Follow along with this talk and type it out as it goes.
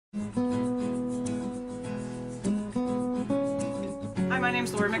Hi, my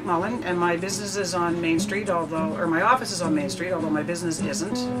name's MacMullen, and my business is on Main Street, or my office is on Main Street, although my business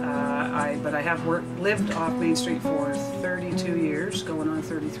isn't. But I have lived off Main Street for 32 years, going on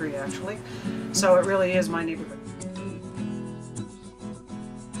 33 actually. So it really is my neighborhood.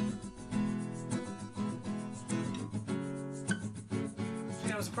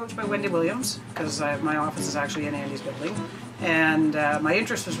 I was approached by Wendy Williams because my office is actually in Andy's building, and my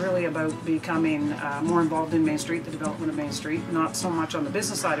interest was really about becoming more involved in Main Street, the development of Main Street, not so much on the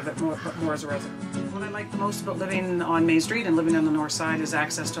business side of it, but more as a resident. What I like the most about living on Main Street and living on the north side is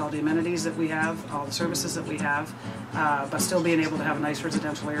access to all the amenities that we have, all the services that we have, but still being able to have a nice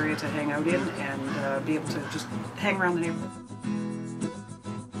residential area to hang out in and be able to just hang around the neighborhood.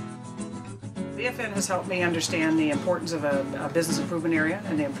 The FN has helped me understand the importance of a business improvement area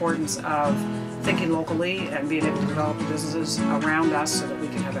and the importance of thinking locally and being able to develop the businesses around us so that we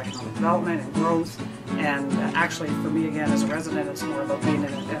can have economic development and growth. And actually, for me, again, as a resident, it's more about being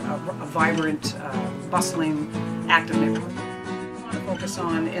in a vibrant, bustling, active neighborhood. I want to focus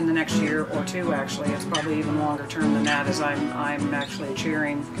on in the next year or two, actually, it's probably even longer term than that, as I'm actually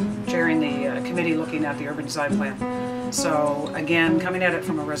chairing the committee looking at the urban design plan. So again, coming at it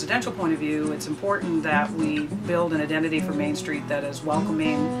from a residential point of view, it's important that we build an identity for Main Street that is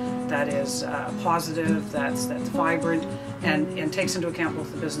welcoming, that is positive, that's vibrant, and takes into account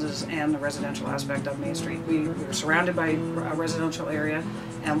both the business and the residential aspect of Main Street. We're surrounded by a residential area,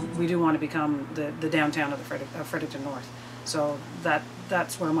 and we do want to become the downtown of Fredericton North. So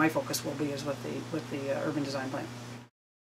that's where my focus will be, is with the urban design plan.